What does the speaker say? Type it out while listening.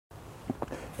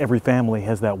Every family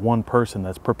has that one person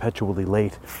that's perpetually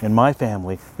late. In my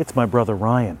family, it's my brother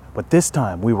Ryan. But this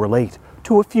time we were late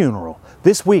to a funeral.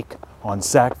 This week on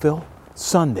Sackville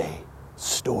Sunday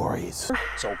Stories.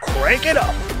 So crank it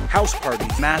up. House party,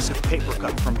 massive paper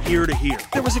cut from here to here.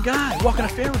 There was a guy walking a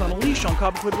ferret on a leash on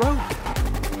Sackville Road.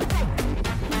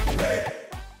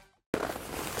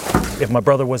 If my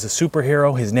brother was a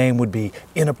superhero, his name would be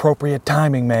Inappropriate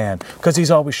Timing Man, because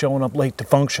he's always showing up late to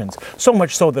functions. So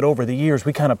much so that over the years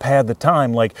we kind of pad the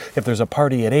time, like if there's a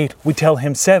party at 8, we tell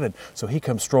him 7, so he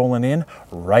comes strolling in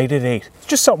right at 8. It's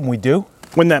just something we do.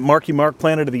 When that Marky Mark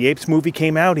Planet of the Apes movie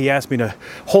came out, he asked me to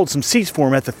hold some seats for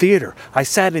him at the theater. I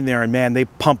sat in there and man, they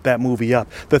pumped that movie up.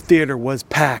 The theater was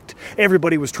packed.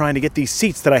 Everybody was trying to get these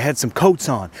seats that I had some coats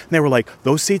on. And they were like,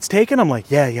 "Those seats taken?" I'm like,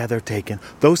 yeah, they're taken.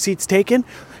 "Those seats taken?"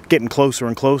 Getting closer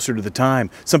and closer to the time.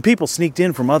 Some people sneaked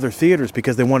in from other theaters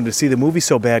because they wanted to see the movie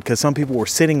so bad, because some people were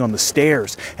sitting on the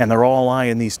stairs and they're all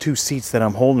eyeing these 2 seats that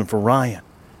I'm holding for Ryan.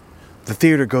 The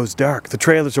theater goes dark. The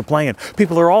trailers are playing.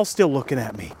 People are all still looking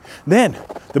at me. Then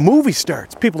the movie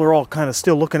starts. People are all kind of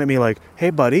still looking at me like, "Hey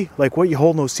buddy, like what you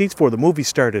holding those seats for? The movie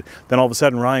started." Then all of a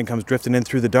sudden Ryan comes drifting in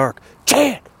through the dark.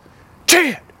 Chad!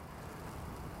 Chad!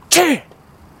 Chad!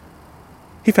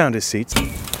 He found his seats.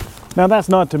 Now that's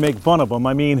not to make fun of him.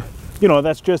 I mean, you know,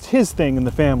 that's just his thing in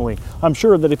the family. I'm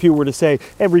sure that if you were to say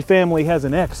every family has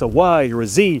an X, a Y, or a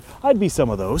Z, I'd be some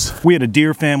of those. We had a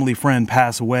dear family friend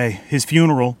pass away. His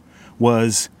funeral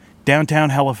was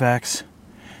downtown Halifax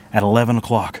at 11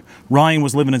 o'clock. Ryan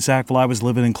was living in Sackville, I was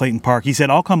living in Clayton Park. He said,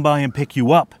 "I'll come by and pick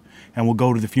you up and we'll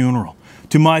go to the funeral."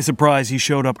 To my surprise, he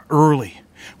showed up early.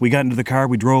 We got into the car,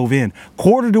 we drove in.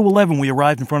 11:15, we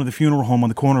arrived in front of the funeral home on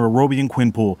the corner of Roby and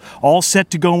Quinpool. All set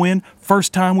to go in.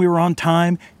 First time we were on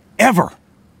time ever.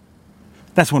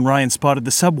 That's when Ryan spotted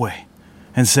the subway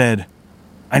and said,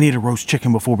 "I need a roast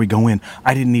chicken before we go in.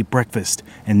 I didn't eat breakfast."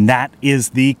 And that is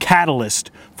the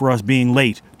catalyst for us being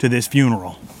late to this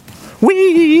funeral.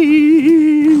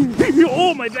 Whee!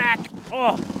 Oh, my back.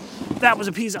 Oh, that was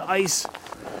a piece of ice.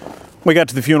 We got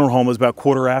to the funeral home, it was about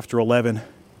 11:15.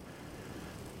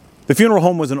 The funeral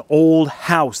home was an old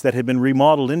house that had been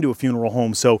remodeled into a funeral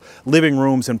home, so living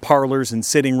rooms and parlors and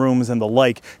sitting rooms and the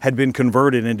like had been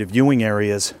converted into viewing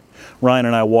areas. Ryan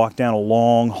and I walked down a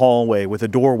long hallway with a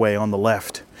doorway on the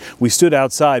left. We stood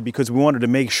outside because we wanted to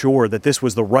make sure that this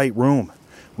was the right room.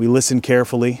 We listened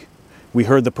carefully. We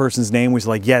heard the person's name. We was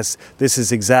like, yes, this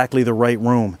is exactly the right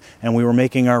room. And we were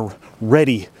making our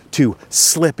ready to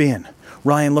slip in.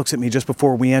 Ryan looks at me just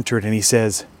before we entered and he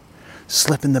says,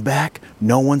 "Slip in the back,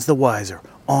 no one's the wiser.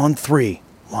 On 3.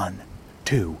 1,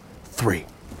 2, 3.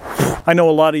 I know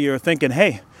a lot of you are thinking,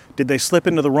 hey, did they slip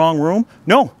into the wrong room?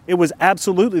 No, it was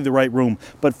absolutely the right room.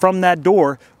 But from that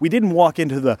door, we didn't walk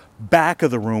into the back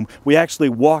of the room. We actually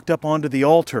walked up onto the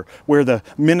altar where the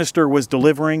minister was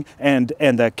delivering and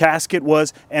the casket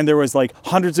was, and there was like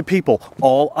hundreds of people,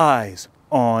 all eyes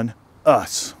on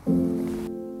us.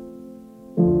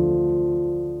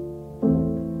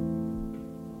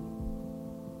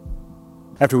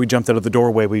 After we jumped out of the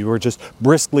doorway, we were just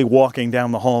briskly walking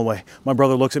down the hallway. My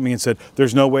brother looks at me and said,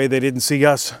 "There's no way they didn't see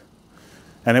us."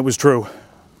 And it was true.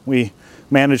 We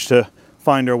managed to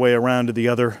find our way around to the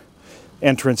other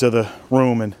entrance of the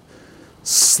room and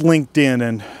slinked in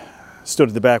and stood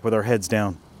at the back with our heads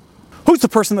down. Who's the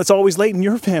person that's always late in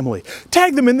your family?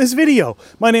 Tag them in this video.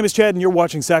 My name is Chad and you're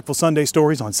watching Sackville Sunday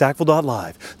Stories on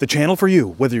Sackville.Live, the channel for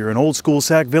you, whether you're an old school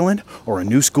Sack villain or a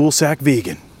new school Sack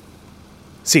vegan.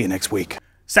 See you next week.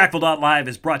 Sackville.Live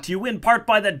is brought to you in part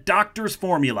by the Doctor's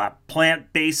Formula,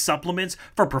 plant-based supplements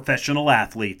for professional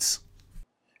athletes.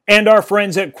 And our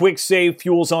friends at Quick Save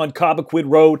Fuels on Sackville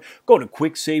Road. Go to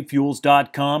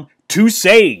quicksavefuels.com to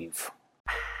save.